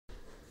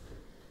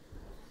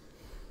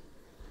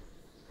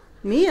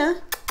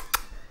Mia?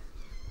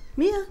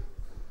 Mia?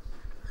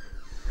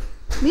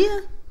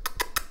 Mia?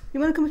 You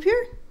want to come up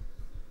here?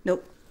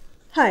 Nope.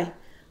 Hi,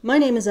 my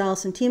name is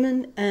Allison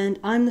Tiemann, and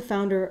I'm the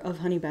founder of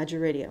Honey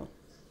Badger Radio.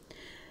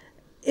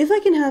 If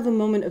I can have a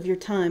moment of your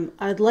time,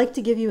 I'd like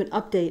to give you an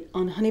update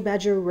on Honey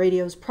Badger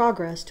Radio's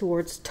progress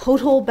towards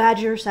total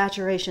badger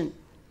saturation.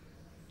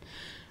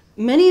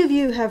 Many of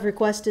you have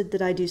requested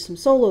that I do some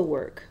solo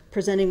work,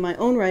 presenting my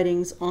own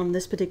writings on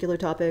this particular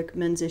topic,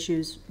 men's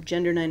issues,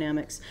 gender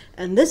dynamics,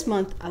 and this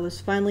month I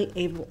was finally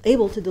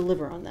able to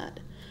deliver on that.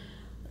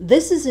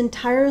 This is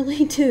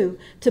entirely due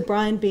to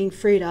Brian being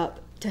freed up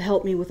to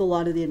help me with a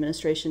lot of the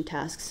administration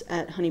tasks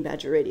at Honey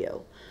Badger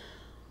Radio.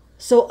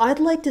 So I'd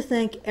like to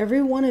thank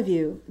every one of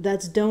you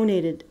that's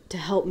donated to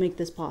help make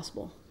this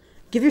possible.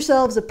 Give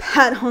yourselves a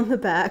pat on the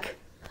back.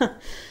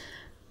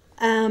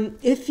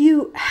 If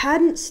you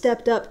hadn't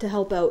stepped up to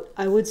help out,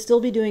 I would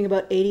still be doing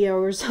about 80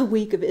 hours a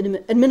week of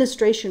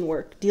administration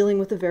work, dealing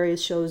with the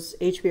various shows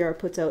HBR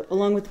puts out,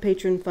 along with the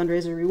patron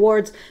fundraiser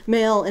rewards,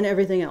 mail, and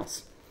everything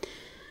else.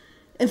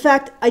 In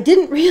fact, I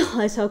didn't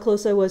realize how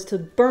close I was to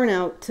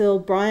burnout till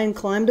Brian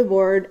climbed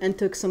aboard and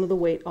took some of the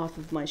weight off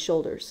of my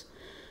shoulders.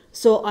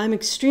 So I'm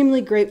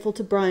extremely grateful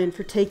to Brian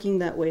for taking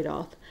that weight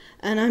off.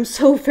 And I'm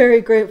so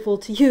very grateful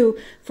to you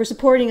for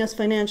supporting us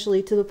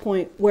financially to the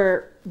point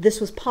where this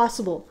was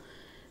possible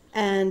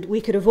and we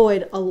could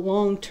avoid a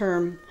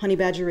long-term Honey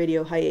Badger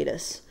Radio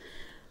hiatus.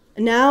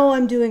 Now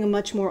I'm doing a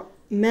much more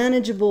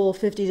manageable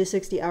 50 to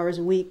 60 hours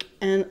a week,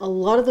 and a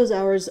lot of those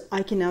hours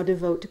I can now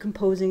devote to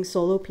composing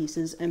solo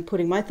pieces and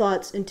putting my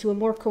thoughts into a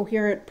more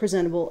coherent,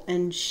 presentable,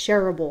 and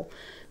shareable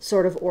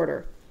sort of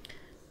order.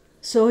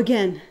 So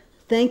again,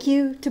 thank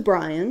you to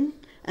Brian,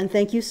 and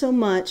thank you so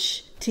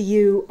much to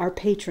you, our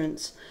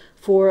patrons,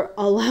 for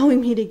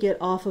allowing me to get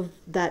off of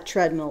that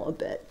treadmill a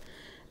bit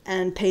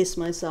and pace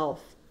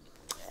myself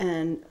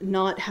and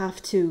not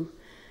have to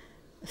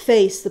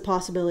face the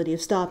possibility of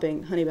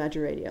stopping Honey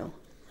Badger Radio.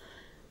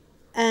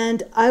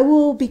 And I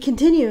will be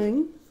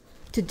continuing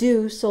to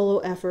do solo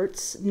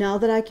efforts now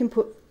that I can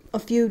put a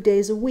few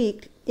days a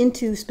week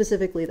into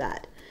specifically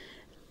that.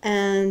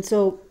 And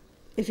so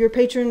if you're a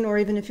patron, or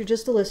even if you're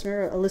just a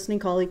listener, a listening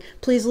colleague,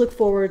 please look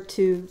forward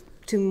to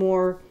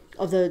more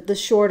of the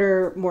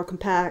shorter, more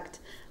compact,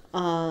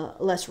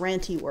 less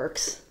ranty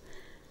works.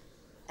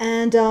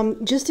 And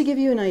just to give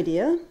you an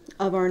idea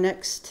of our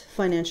next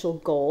financial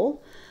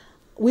goal,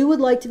 we would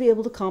like to be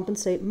able to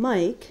compensate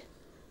Mike,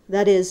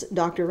 that is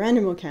Dr.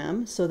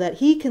 Randomocam, so that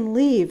he can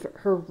leave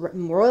Her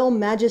Royal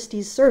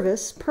Majesty's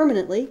service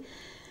permanently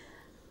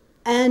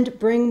and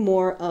bring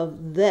more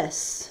of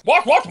this.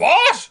 What?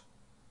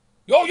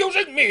 You're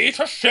using me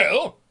to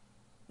shill?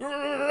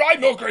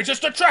 I'm your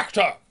greatest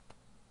detractor.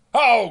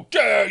 How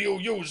dare you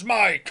use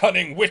my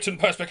cunning wit and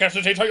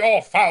perspicacity to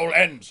your foul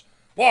ends?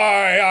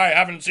 Why, I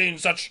haven't seen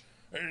such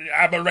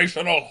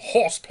aberrational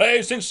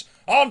horseplay since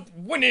Aunt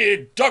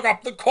Winnie dug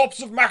up the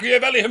corpse of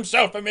Machiavelli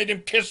himself and made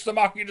him kiss the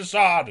Marquis de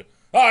Sade.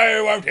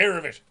 I won't hear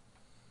of it.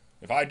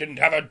 If I didn't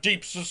have a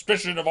deep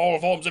suspicion of all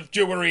forms of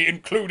Jewery,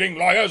 including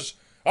lawyers,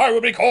 I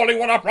would be calling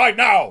one up right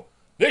now.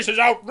 This is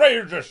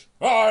outrageous.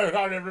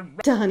 To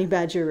Honey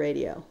Badger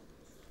Radio.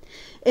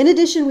 In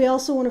addition, we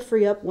also want to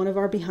free up one of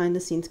our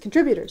behind-the-scenes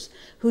contributors,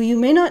 who you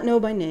may not know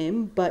by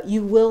name, but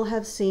you will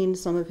have seen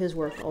some of his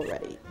work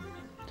already.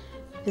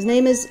 His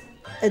name is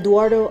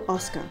Eduardo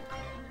Oscar.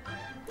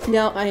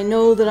 Now, I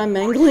know that I'm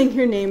mangling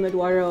your name,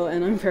 Eduardo,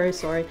 and I'm very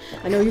sorry.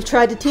 I know you've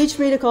tried to teach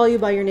me to call you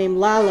by your name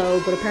Lalo,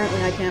 but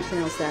apparently I can't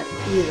pronounce that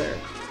either.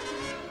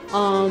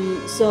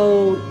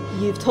 So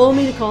you've told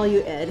me to call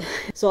you Ed,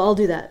 so I'll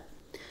do that.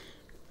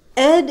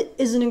 Ed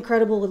is an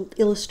incredible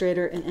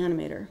illustrator and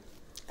animator,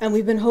 and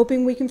we've been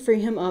hoping we can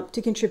free him up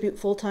to contribute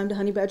full-time to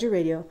Honey Badger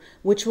Radio,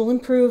 which will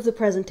improve the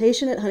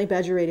presentation at Honey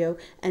Badger Radio,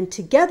 and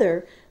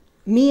together,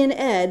 me and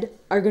Ed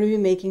are going to be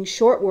making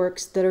short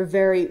works that are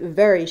very,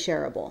 very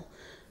shareable.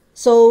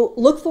 So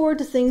look forward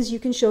to things you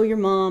can show your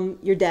mom,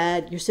 your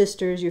dad, your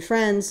sisters, your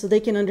friends, so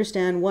they can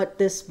understand what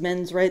this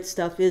men's rights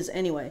stuff is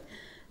anyway.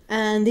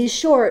 And these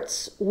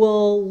shorts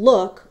will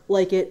look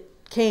like they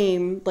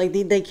came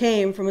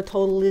from a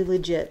totally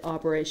legit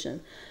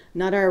operation,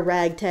 not our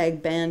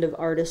ragtag band of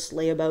artists,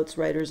 layabouts,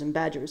 writers, and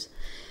badgers.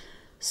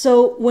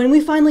 So when we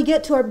finally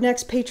get to our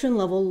next patron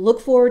level, look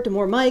forward to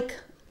more Mike,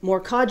 more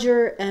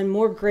Codger, and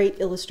more great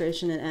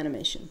illustration and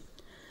animation.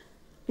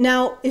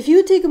 Now, if you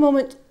would take a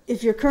moment,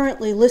 if you're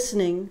currently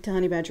listening to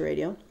Honey Badger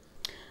Radio,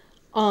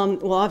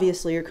 well,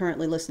 obviously you're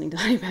currently listening to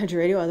Honey Badger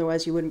Radio,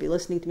 otherwise you wouldn't be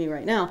listening to me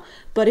right now.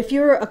 But if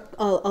you're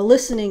a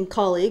listening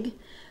colleague,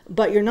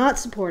 but you're not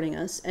supporting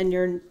us, and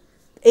you're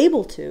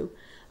able to,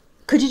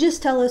 could you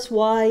just tell us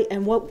why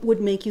and what would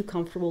make you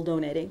comfortable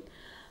donating?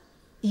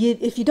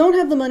 If you don't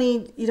have the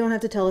money, you don't have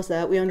to tell us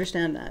that. We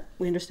understand that.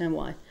 We understand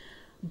why.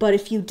 But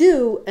if you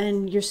do,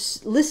 and you're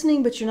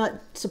listening but you're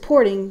not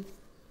supporting,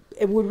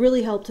 it would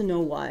really help to know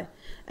why.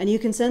 And you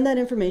can send that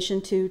information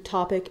to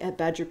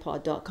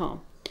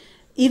topic@badgerpod.com.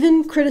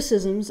 Even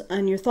criticisms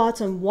and your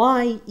thoughts on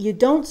why you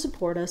don't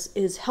support us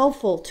is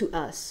helpful to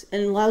us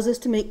and allows us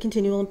to make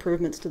continual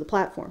improvements to the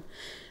platform.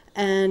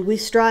 And we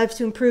strive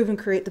to improve and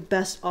create the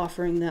best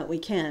offering that we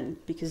can,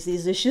 because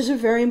these issues are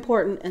very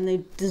important and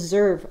they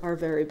deserve our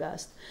very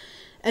best.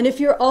 And if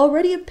you're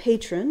already a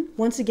patron,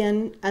 once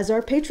again, as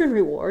our patron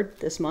reward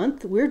this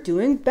month, we're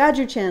doing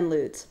Badger Chan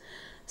lewds.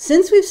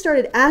 Since we've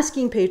started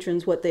asking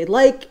patrons what they'd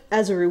like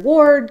as a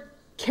reward,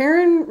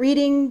 Karen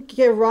reading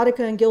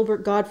Erotica and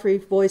Gilbert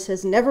Gottfried's voice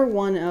has never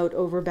won out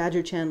over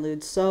Badger Chan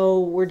lewds, so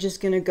we're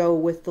just going to go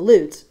with the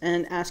lewds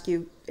and ask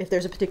you if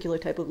there's a particular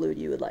type of lewd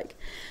you would like.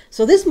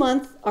 So this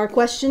month, our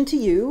question to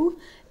you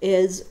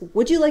is,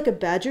 would you like a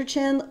Badger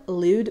Chan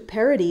lewd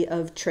parody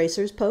of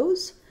Tracer's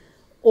pose,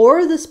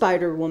 or the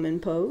Spider Woman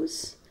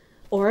pose,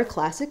 or a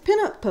classic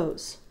pinup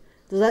pose?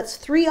 So that's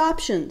 3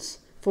 options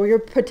for your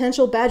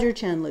potential Badger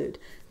Chan lewd: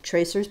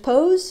 Tracer's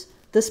pose,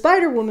 the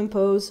Spider Woman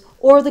pose,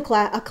 or a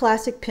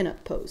classic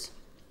pinup pose.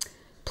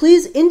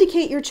 Please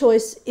indicate your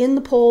choice in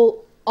the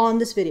poll on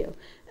this video.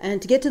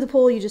 And to get to the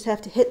poll, you just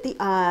have to hit the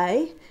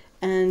I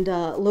and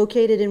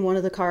locate it in one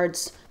of the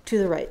cards to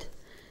the right.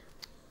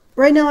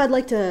 Right now, I'd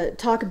like to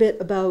talk a bit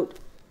about,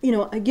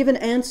 give an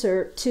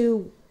answer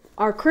to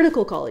our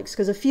critical colleagues,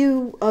 because a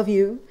few of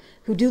you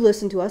who do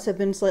listen to us have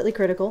been slightly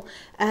critical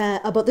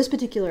about this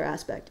particular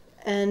aspect.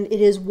 And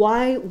it is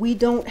why we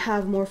don't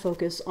have more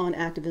focus on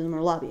activism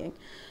or lobbying.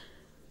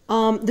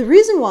 The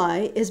reason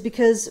why is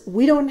because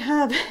we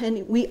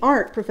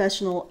aren't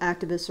professional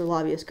activists or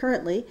lobbyists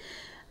currently,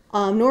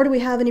 nor do we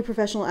have any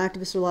professional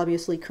activists or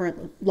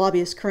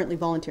lobbyists currently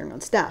volunteering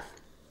on staff.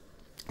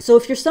 So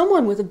if you're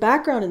someone with a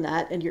background in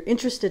that and you're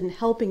interested in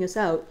helping us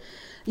out,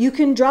 you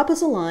can drop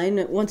us a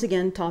line, once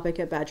again,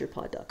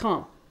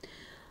 topic@badgerpod.com.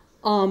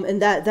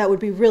 And that would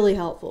be really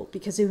helpful,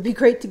 because it would be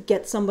great to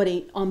get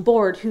somebody on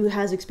board who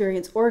has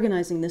experience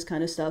organizing this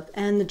kind of stuff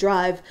and the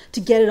drive to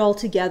get it all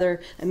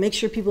together and make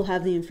sure people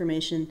have the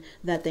information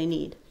that they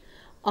need.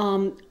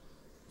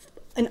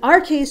 In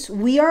our case,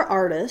 we are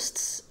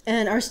artists,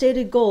 and our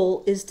stated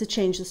goal is to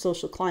change the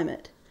social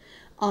climate.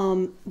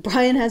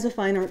 Brian has a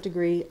fine art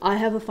degree, I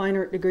have a fine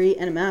art degree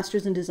and a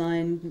master's in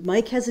design,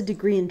 Mike has a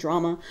degree in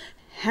drama,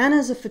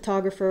 Hannah's a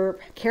photographer,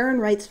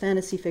 Karen writes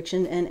fantasy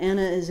fiction, and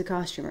Anna is a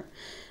costumer.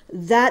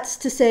 That's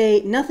to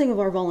say nothing of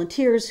our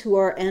volunteers who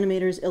are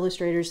animators,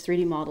 illustrators,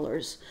 3D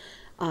modelers,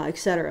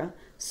 etc.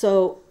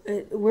 So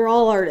we're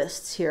all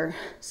artists here.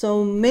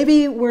 So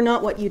maybe we're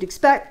not what you'd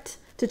expect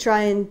to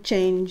try and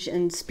change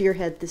and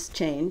spearhead this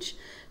change,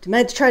 to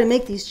try to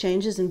make these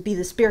changes and be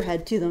the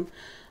spearhead to them,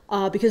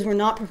 because we're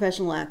not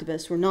professional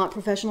activists, we're not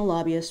professional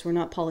lobbyists, we're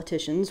not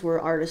politicians, we're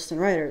artists and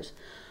writers.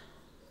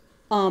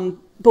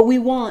 But we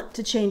want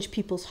to change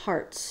people's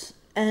hearts,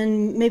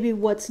 and maybe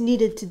what's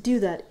needed to do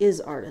that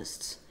is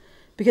artists.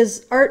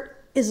 Because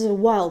art is a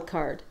wild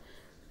card,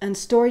 and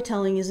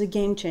storytelling is a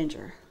game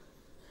changer.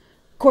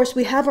 Of course,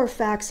 we have our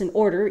facts in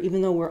order,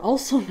 even though we're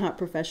also not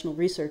professional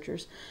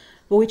researchers,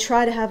 but we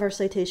try to have our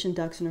citation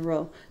ducks in a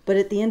row. But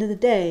at the end of the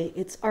day,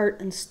 it's art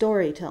and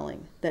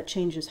storytelling that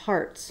changes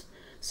hearts.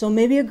 So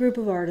maybe a group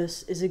of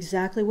artists is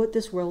exactly what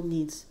this world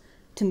needs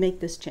to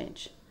make this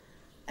change.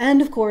 And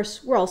of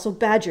course, we're also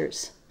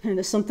badgers. And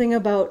there's something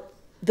about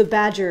the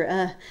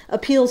badger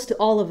appeals to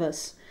all of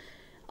us.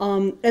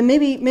 And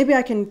maybe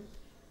I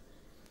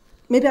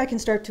can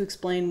start to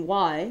explain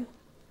why.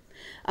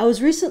 I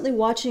was recently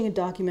watching a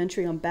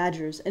documentary on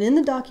badgers, and in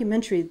the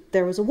documentary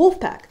there was a wolf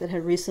pack that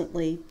had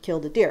recently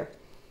killed a deer.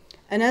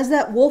 And as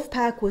that wolf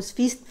pack was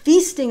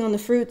feasting on the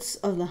fruits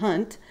of the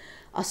hunt,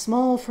 a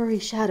small furry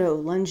shadow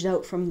lunged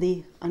out from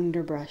the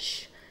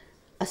underbrush.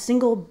 A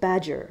single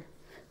badger.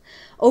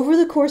 Over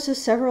the course of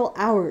several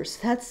hours,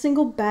 that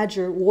single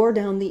badger wore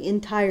down the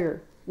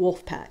entire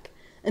wolf pack,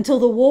 until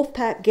the wolf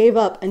pack gave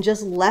up and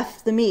just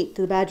left the meat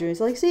to the badger. He's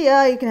like, see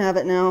ya, you can have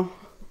it now.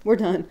 We're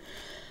done.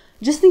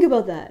 Just think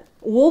about that.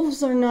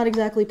 Wolves are not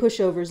exactly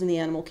pushovers in the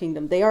animal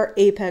kingdom. They are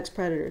apex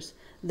predators.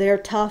 They are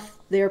tough,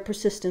 they are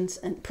persistent,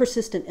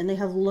 and they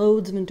have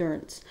loads of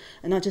endurance.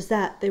 And not just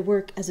that, they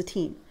work as a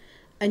team.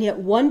 And yet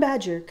one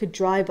badger could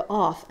drive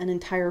off an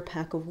entire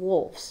pack of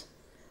wolves.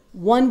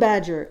 One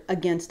badger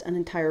against an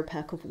entire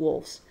pack of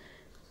wolves.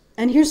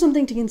 And here's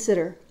something to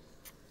consider.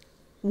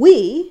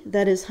 We,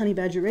 that is Honey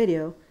Badger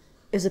Radio,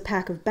 is a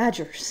pack of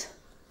badgers.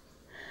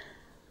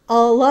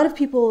 A lot of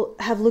people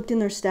have looked in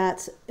their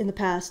stats in the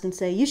past and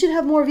say, you should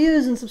have more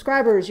views and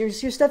subscribers. Your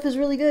stuff is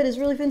really good. It's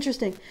really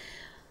interesting.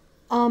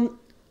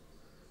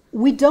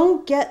 We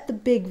don't get the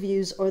big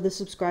views or the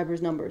subscribers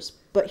numbers.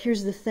 But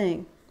here's the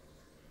thing.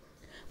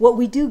 What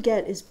we do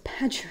get is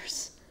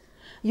badgers.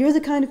 You're the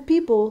kind of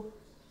people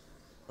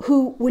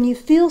who, when you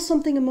feel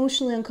something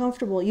emotionally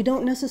uncomfortable, you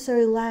don't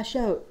necessarily lash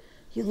out.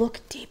 You look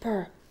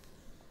deeper.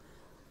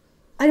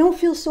 I don't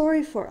feel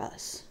sorry for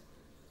us.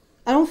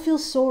 I don't feel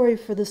sorry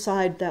for the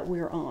side that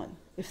we're on,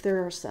 if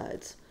there are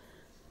sides.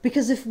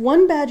 Because if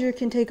one badger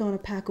can take on a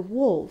pack of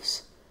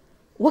wolves,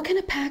 what can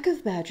a pack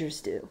of badgers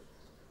do?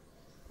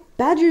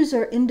 Badgers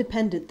are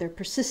independent, they're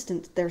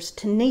persistent, they're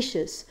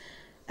tenacious.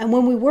 And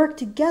when we work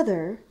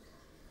together,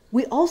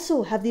 we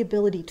also have the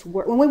ability to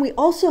work. When we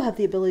also have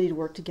the ability to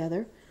work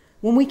together,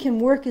 when we can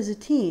work as a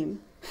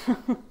team,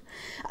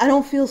 I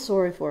don't feel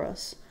sorry for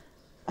us.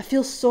 I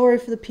feel sorry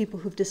for the people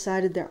who've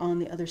decided they're on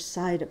the other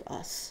side of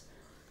us.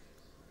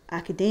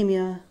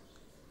 Academia,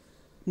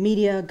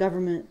 media,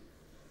 government,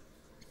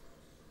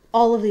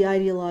 all of the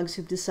ideologues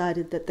who've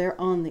decided that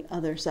they're on the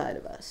other side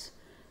of us.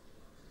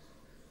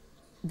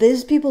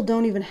 These people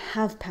don't even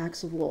have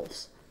packs of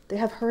wolves. They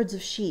have herds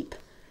of sheep.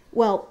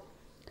 Well,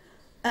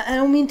 I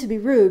don't mean to be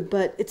rude,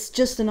 but it's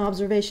just an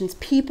observation. It's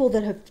people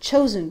that have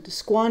chosen to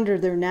squander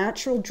their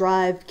natural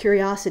drive,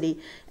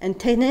 curiosity, and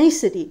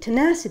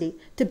tenacity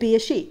to be a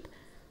sheep.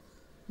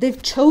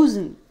 They've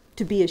chosen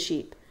to be a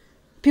sheep.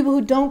 People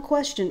who don't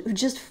question, who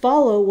just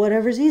follow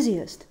whatever's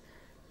easiest.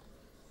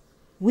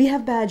 We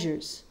have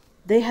badgers.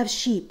 They have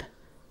sheep,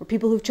 or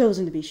people who've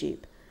chosen to be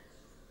sheep.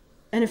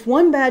 And if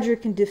one badger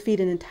can defeat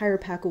an entire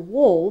pack of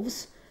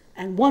wolves,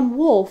 and one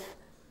wolf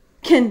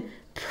can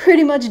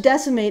pretty much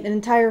decimate an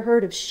entire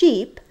herd of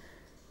sheep,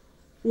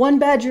 one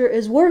badger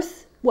is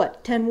worth,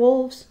 what, 10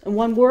 wolves? And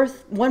one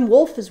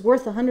wolf is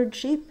worth 100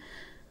 sheep?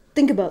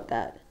 Think about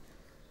that.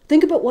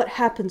 Think about what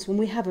happens when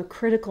we have a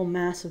critical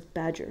mass of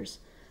badgers,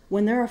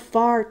 when there are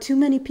far too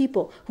many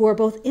people who are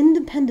both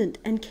independent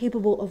and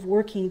capable of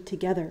working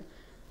together,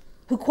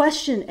 who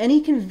question any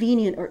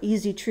convenient or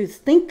easy truth.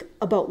 Think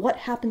about what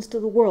happens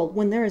to the world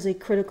when there is a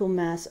critical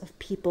mass of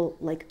people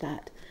like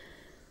that.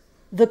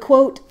 The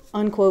quote,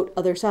 unquote,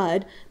 other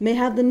side may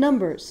have the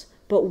numbers,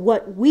 but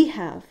what we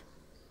have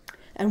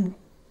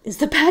is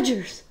the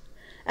badgers.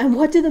 And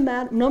what do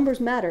the numbers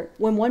matter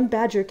when one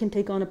badger can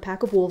take on a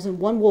pack of wolves and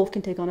one wolf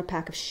can take on a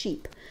pack of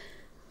sheep?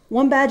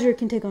 One badger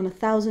can take on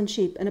 1,000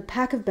 sheep, and a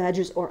pack of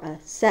badgers, or a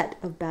set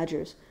of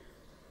badgers,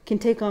 can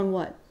take on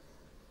what?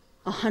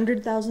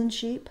 100,000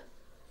 sheep?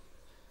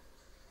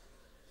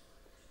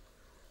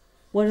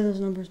 What do those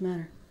numbers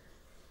matter?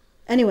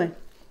 Anyway,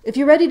 if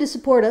you're ready to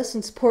support us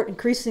and support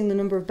increasing the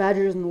number of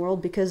badgers in the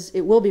world, because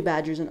it will be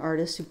badgers and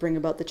artists who bring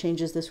about the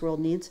changes this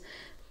world needs,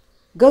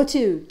 go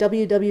to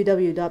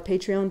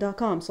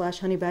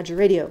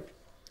www.patreon.com/honeybadgerradio.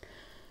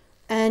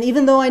 And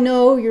even though I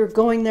know you're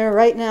going there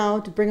right now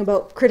to bring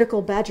about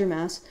critical badger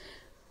mass,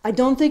 I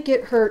don't think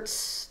it'll hurt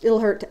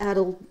to add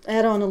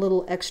on a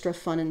little extra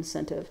fun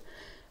incentive.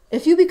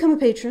 If you become a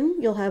patron,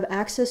 you'll have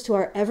access to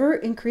our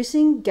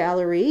ever-increasing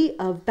gallery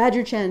of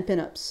Badger Chan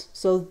pinups.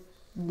 So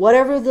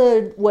whatever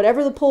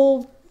the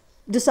poll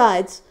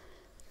decides,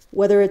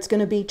 whether it's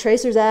going to be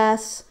Tracer's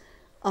ass,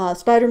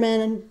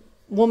 Spider-Woman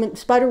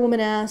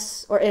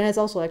ass, and it's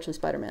also actually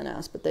Spider-Man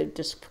ass, but they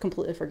just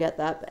completely forget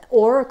that,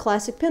 or a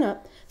classic pinup,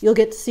 you'll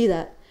get to see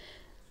that.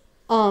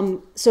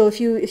 So if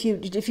you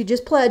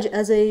just pledge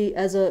as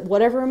a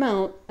whatever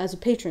amount as a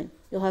patron,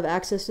 you'll have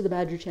access to the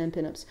Badger Chan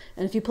pinups.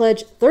 And if you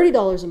pledge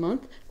 $30 a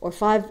month or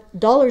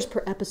 $5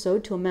 per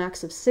episode to a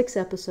max of 6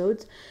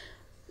 episodes,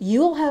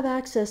 you'll have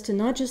access to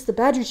not just the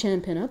Badger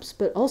Chan pinups,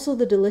 but also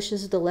the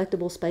delicious,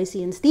 delectable,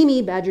 spicy, and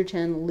steamy Badger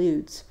Chan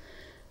lewds.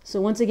 So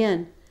once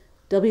again,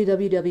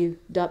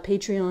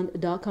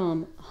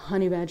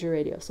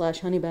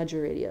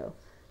 www.patreon.com/honeybadgerradio.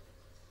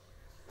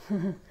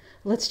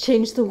 Let's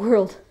change the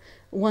world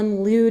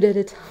one lewd at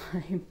a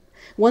time.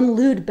 One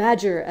lewd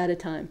badger at a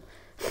time.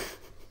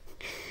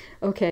 Okay.